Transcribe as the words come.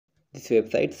This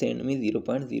website sent me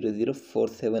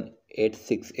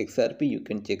 0.004786 XRP. You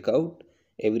can check out.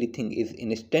 Everything is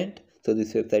instant. So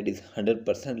this website is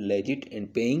 100% legit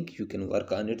and paying. You can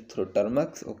work on it through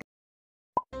Termux. Okay.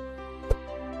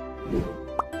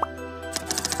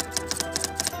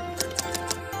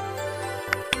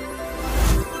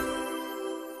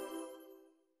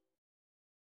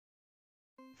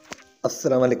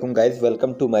 Assalamu alaikum guys,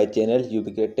 welcome to my channel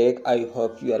UBK Tech. I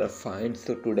hope you are fine.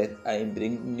 So today I am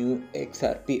bringing new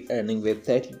XRP earning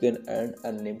website. You can earn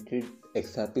unlimited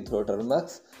XRP through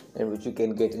Termux and which you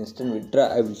can get instant withdraw.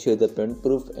 I will show the payment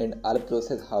proof and all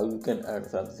process how you can earn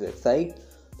from this website.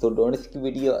 So don't skip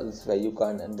video, else you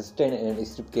can't understand and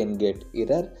skip can get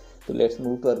error. So let's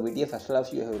move to our video. First of all,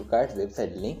 you have got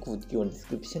website link with you in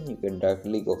description. You can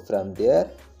directly go from there.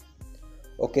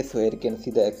 Okay, so here you can see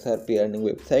the XRP earning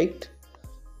website.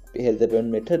 Here's the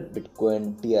payment method: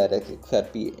 Bitcoin, TRX,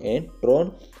 XRP and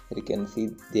Tron. Here you can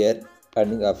see their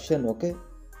earning option. Okay,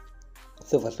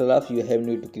 so first of all you have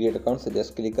need to create account, so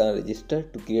just click on register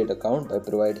to create account. By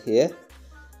provide here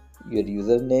your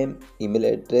username, email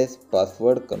address,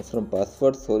 password, confirm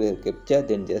password, so your captcha,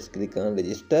 then just click on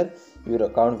register. Your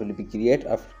account will be created.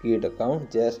 After create account,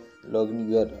 just log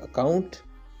in your account.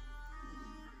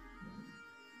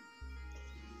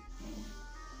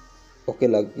 Okay,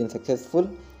 login successful.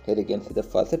 Here you can see the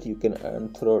faucet. You can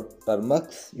earn through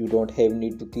Termux. You don't have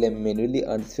need to claim manually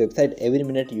on this website. Every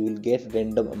minute you will get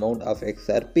random amount of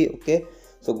XRP. Okay,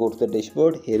 so go to the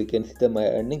dashboard. Here you can see the my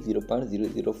earning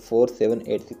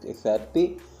 0.004786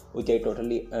 XRP, which I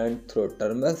totally earned through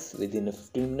Termux within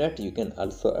 15 minutes. You can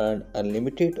also earn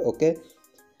unlimited. Okay,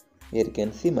 here you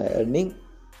can see my earning.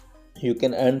 You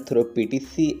can earn through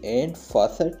PTC and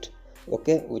faucet.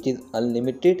 Okay, which is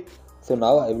unlimited. So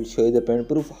now I will show you the payment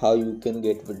proof how you can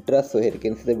get withdraw. So here you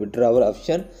can see the withdrawal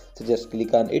option. So just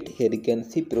click on it. Here you can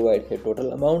see provide here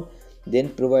total amount. Then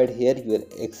provide here your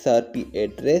XRP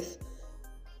address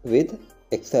with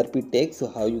XRP tag. So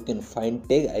how you can find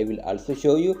tag I will also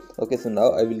show you. Okay, so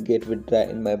now I will get withdraw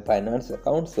in my Binance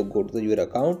account. So go to your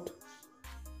account.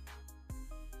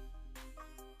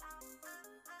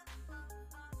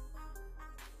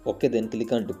 Okay, then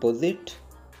click on deposit.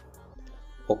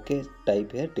 Okay,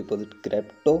 type here deposit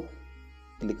crypto,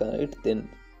 click on it, then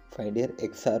find here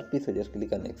XRP, so just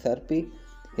click on XRP.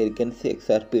 Here you can see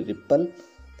XRP Ripple,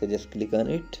 so just click on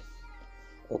it.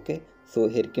 Okay, so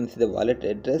here you can see the wallet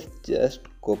address. Just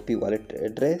copy wallet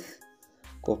address,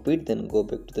 copy it, then go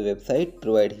back to the website,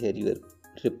 provide here your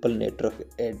Ripple network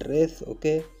address.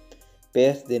 Okay,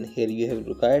 paste, then here you have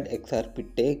required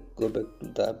XRP tag. Go back to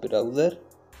the browser.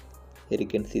 Here you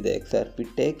can see the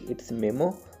XRP tag, it's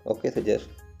memo. Okay, so just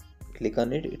click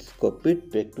on it, it's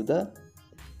copied back to the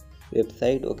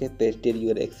website. Okay, paste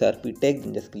your XRP tag,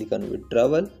 then just click on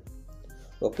withdrawal.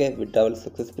 Okay, withdrawal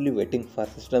successfully, waiting for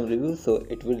system review, so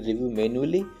it will review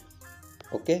manually.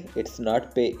 Okay, it's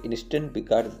not pay instant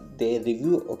because they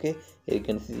review. Okay, here you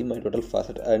can see my total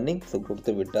faucet earning. So go to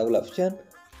the withdrawal option.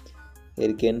 Here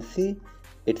you can see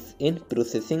it's in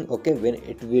processing. Okay, when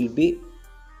it will be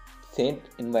sent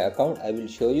in my account I will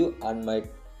show you on my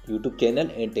YouTube channel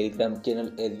and Telegram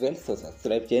channel as well. So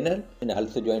subscribe channel and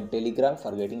also join Telegram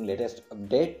for getting latest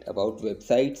update about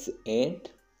websites and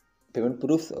payment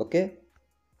proofs. Okay,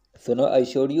 so now I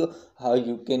showed you how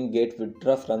you can get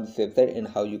withdraw from this website and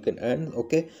how you can earn.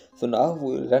 Okay, so now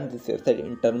we will run this website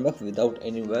in Termux without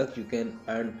any work. You can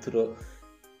earn through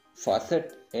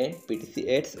faucet and PTC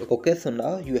ads. Okay, so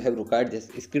now you have required this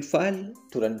script file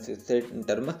to run this website in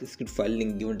Termux. Script file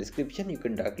link given description. You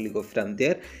can directly go from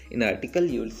there. In article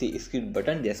you will see script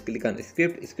button. Just click on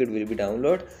script. Script will be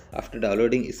download. After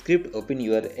downloading script, open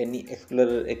your any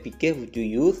Explorer APK which you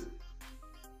use.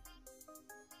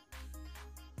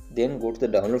 Then go to the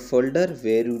download folder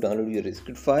where you download your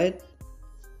script file.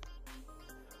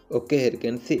 Okay, here you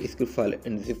can see script file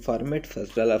in zip format.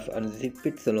 First of all, unzip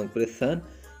it. So long press on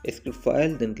script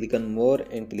file, then click on more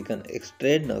and click on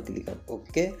extract. Now click on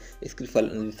OK. Script file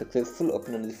will be successful.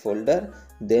 Open on the folder,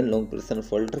 then long press on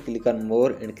folder, click on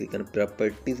more and click on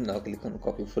properties. Now click on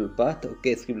copy full path.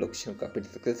 Okay, script location copied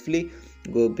successfully.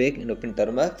 Go back and open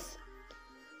Termux.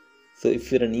 So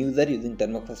if you're a new user using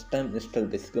Termux first time, install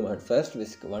basic command first.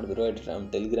 Basic command provided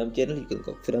from Telegram channel. You can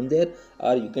go from there,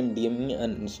 or you can DM me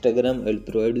on Instagram. I will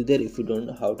provide you there. If you don't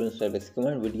know how to install basic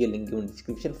command, video link in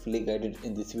description, fully guided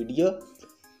in this video.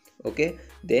 Okay,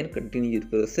 then continue your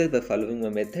process by following my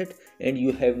method, and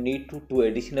you have need to two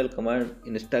additional command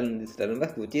install in this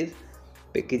Termux, which is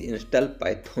package install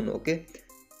Python. Okay,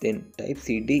 then type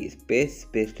cd space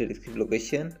pasted script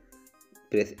location,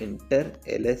 press enter,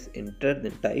 ls enter,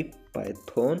 then type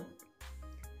python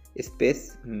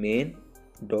space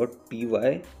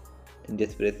main.py and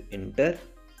just press enter.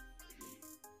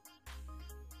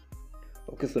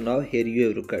 Okay, so now here you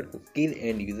have required cookies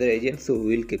and user agent. So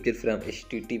we will capture from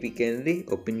HTTP canary.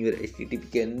 Open your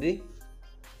HTTP canary.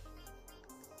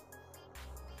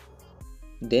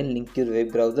 Then link your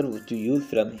web browser which you use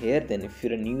from here. Then if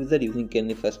you're a new user using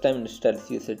canary first time, install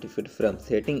CU certificate from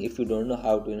setting. If you don't know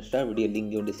how to install, video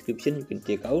link in description, you can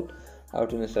check out how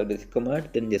to install this command.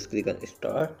 Then just click on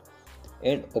start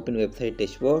and open website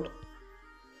dashboard.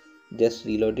 Just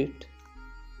reload it.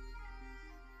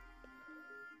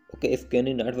 Okay, if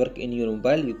canary not work in your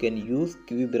mobile, you can use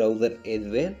QB browser as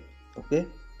well. Okay,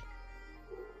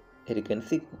 here you can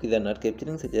see cookies are not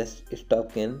capturing, so just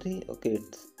stop canary. Okay,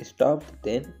 it's stopped,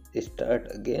 then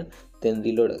start again, then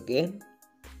reload again.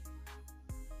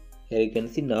 Here you can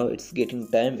see now it's getting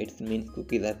time, it means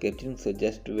cookies are capturing, so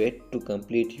just wait to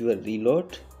complete your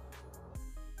reload.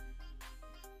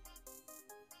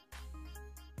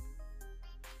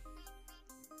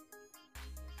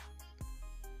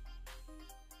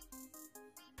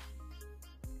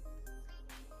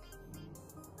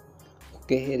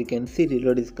 Okay, here you can see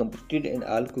reload is completed and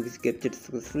all cookies captured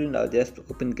successfully. Now just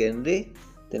open canary,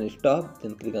 then stop,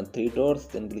 then click on three dots,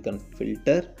 then click on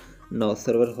filter. Now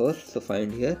server host, so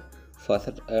find here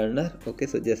faucet earner. Okay,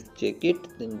 so just check it,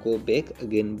 then go back,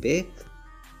 again back.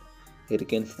 Here you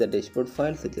can see the dashboard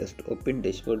file, so just open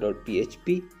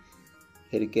dashboard.php.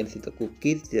 Here you can see the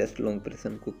cookies, just long press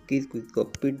on cookies, quick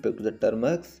copy it back to the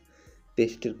Termux.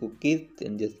 Paste your cookies,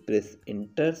 then just press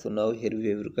enter. So now here we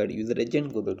have required user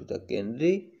agent. Go back to the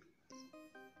canary,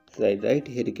 slide right.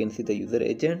 Here you can see the user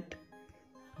agent.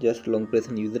 Just long press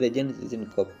on user agent, then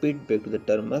copy it back to the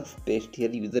Termux. Paste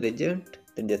here user agent,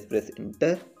 then just press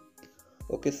enter.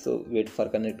 Okay, so wait for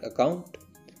connect account.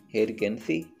 Here you can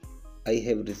see I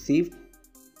have received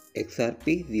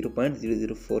XRP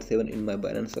 0.0047 in my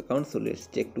Binance account. So let's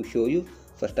check to show you.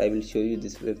 First I will show you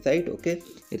this website. Okay,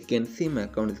 you can see my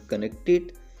account is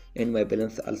connected and my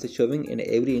balance also showing and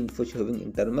every info showing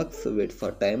in Termux. So wait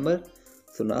for timer.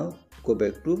 So now go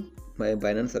back to my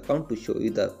Binance account to show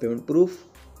you the payment proof.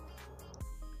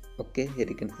 Okay, here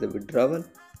you can see the withdrawal.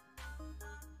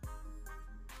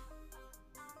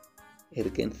 Here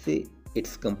you can see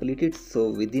it's completed,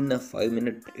 so within a 5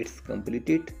 minutes it's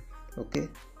completed. Okay,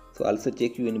 so also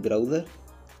check you in browser.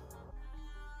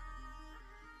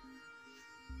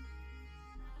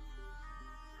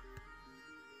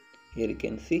 Here you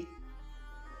can see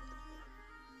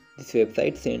this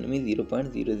website sent me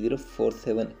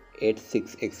 0.004786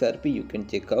 XRP. You can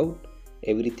check out,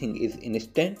 everything is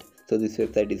instant. So this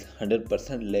website is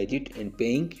 100% legit and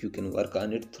paying. You can work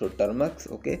on it through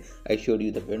Termux. Okay, I showed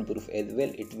you the payment proof as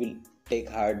well. It will take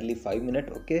hardly 5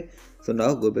 minutes. Okay, so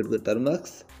now go back to the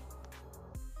Termux.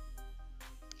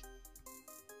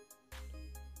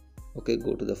 Okay,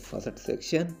 go to the faucet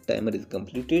section. Timer is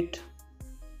completed.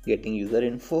 Getting user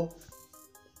info.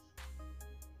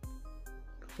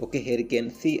 Okay, here you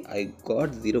can see I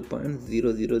got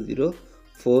 0.0004900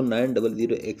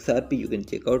 XRP. You can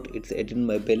check out, it's added in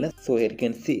my balance. So here you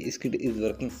can see script is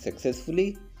working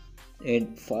successfully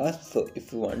and fast. So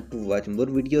if you want to watch more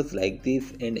videos like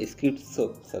this and scripts,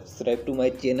 so subscribe to my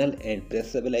channel and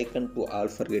press the bell icon to all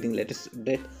for getting latest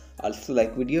update. Also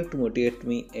like video to motivate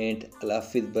me, and Allah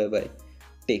Hafiz, bye bye,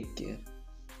 take care.